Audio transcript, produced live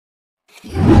Hi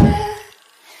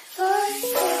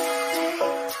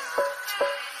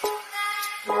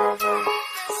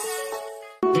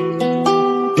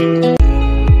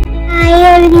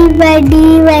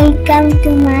everybody, welcome to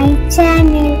my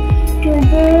channel.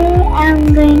 Today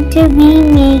I'm going to be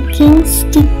making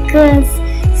stickers.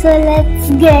 So let's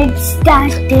get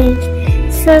started.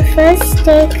 So first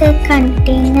take a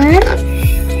container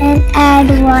and add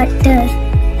water.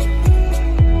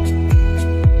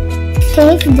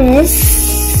 Take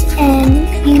this and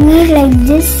you need like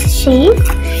this shape.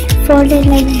 Fold it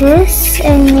like this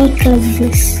and make like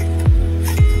this.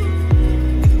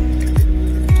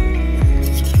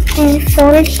 And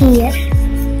fold here.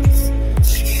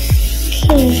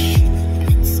 Okay.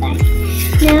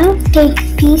 Now take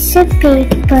a piece of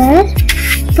paper,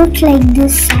 put like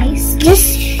this size.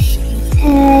 Just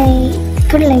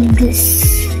put like this.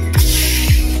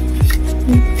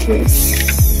 Like this.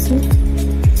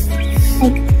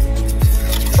 Like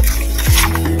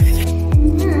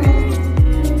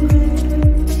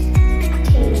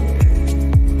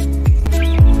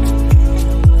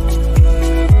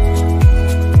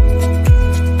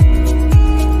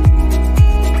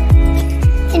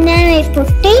put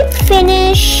tape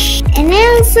finish, and I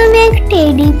also make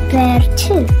teddy bear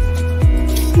too.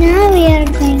 Now we are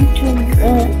going to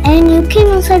draw, and you can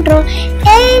also draw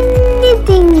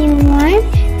anything you want.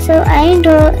 So I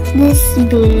draw this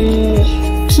big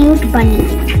cute bunny.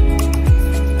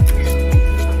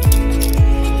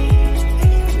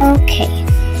 Okay.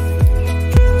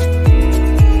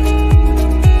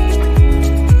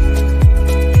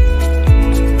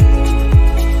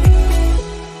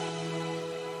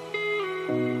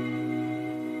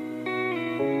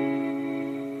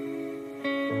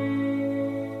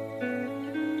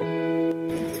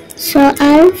 So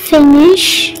I'll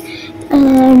finish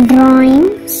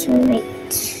drawing. So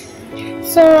wait.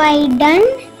 So I done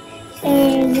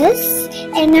this,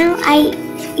 and now I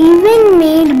even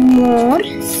made more.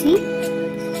 See,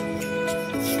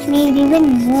 made even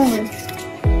more.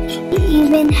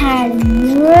 Even had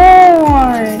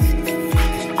more.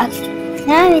 Okay.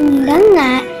 Now when you done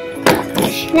that,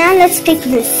 now let's take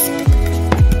this.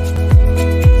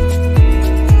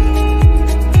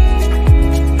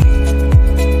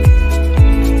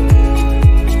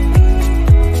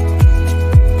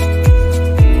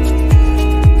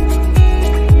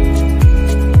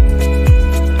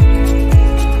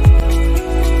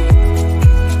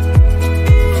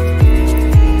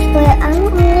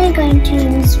 To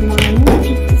use one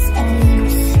because I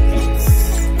have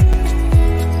space.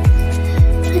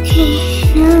 Okay,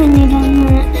 now when you're done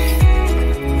that,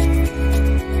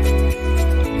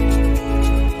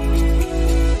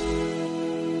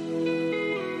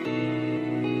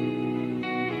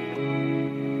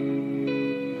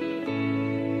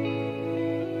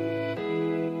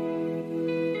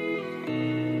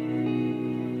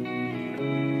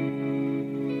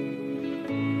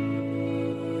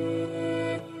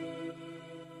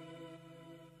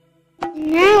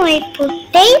 now I put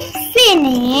tape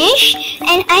finish,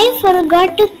 and I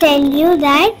forgot to tell you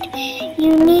that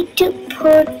you need to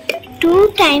put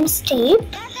 2 times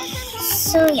tape.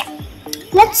 So yeah,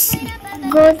 let's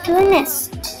go to the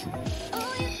nest.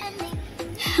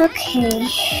 Okay.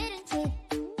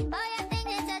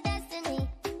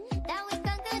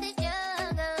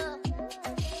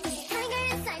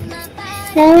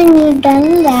 Now when you've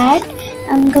done that,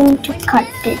 I'm going to cut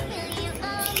it.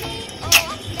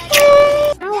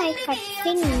 Cut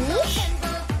finish,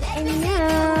 and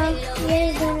now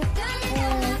we're gonna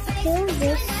peel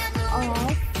this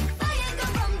off.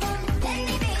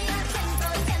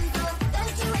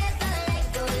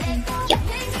 Yeah.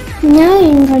 Now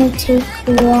I'm gonna take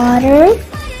water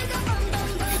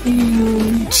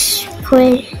and put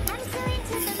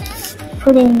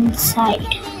it inside.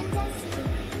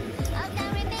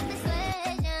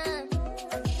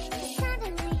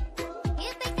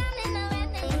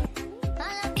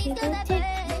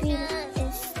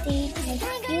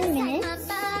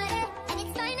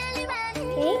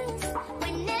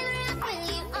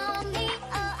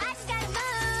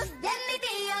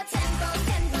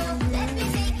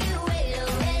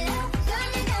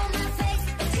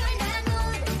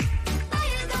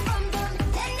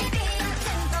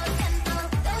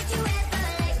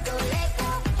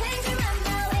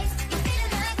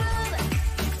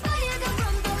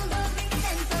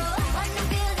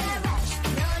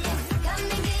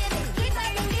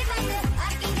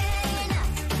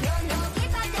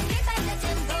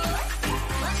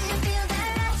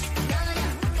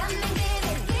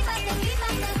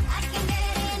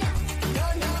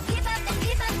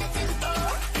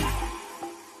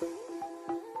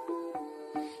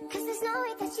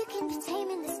 you can be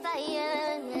taming this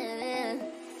fire.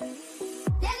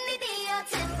 Let me be your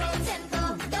tempo, tempo.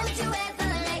 Don't you ever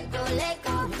let go, let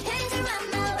go. Hands around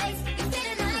my waist, you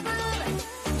feeling my groove.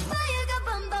 Before you go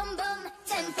boom, boom, boom,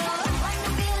 tempo. Wanna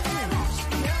feel the rush,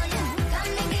 no, no.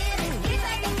 Come and get it, keep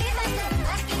at the, I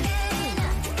can get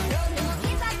enough. No, no,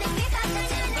 keep at the,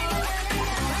 no, no.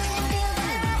 Wanna feel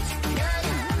the rush, no,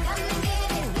 no. Come and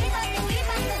get it, keep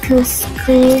at the, This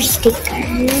clear sticker.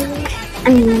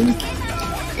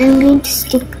 I'm going to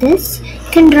stick this. You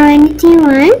can draw anything you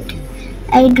want.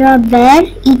 I draw bear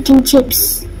eating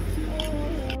chips.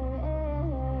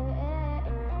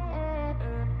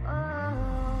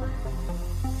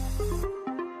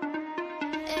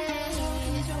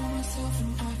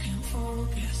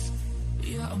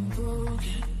 I'm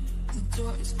broken, the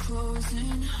door is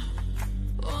closing.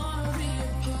 Wanna be a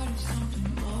part of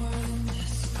something more than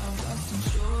this. I've lost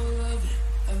control of it,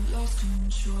 I've lost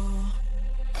control.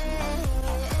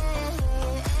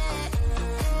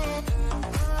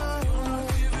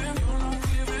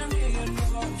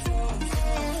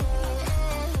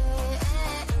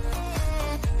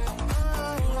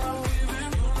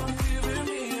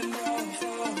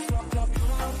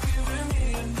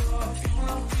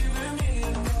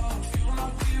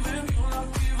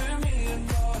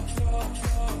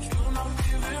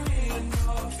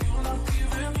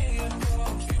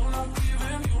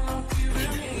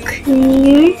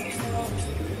 Clear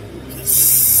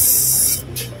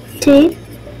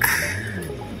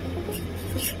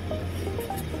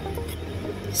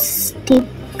stick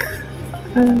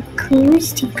clear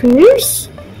stickers.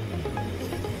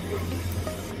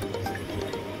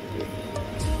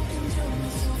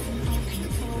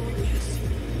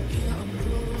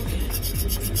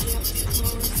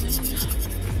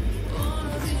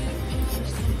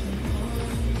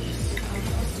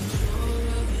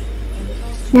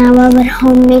 Now our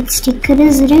homemade sticker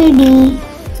is ready.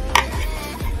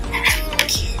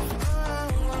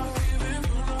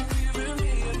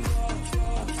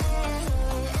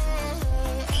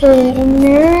 Okay, and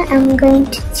now I'm going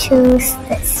to choose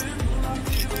this.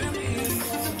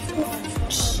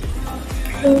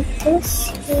 Put this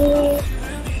here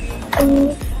and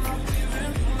the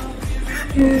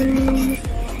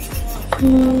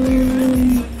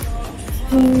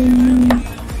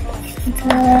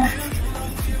cloud.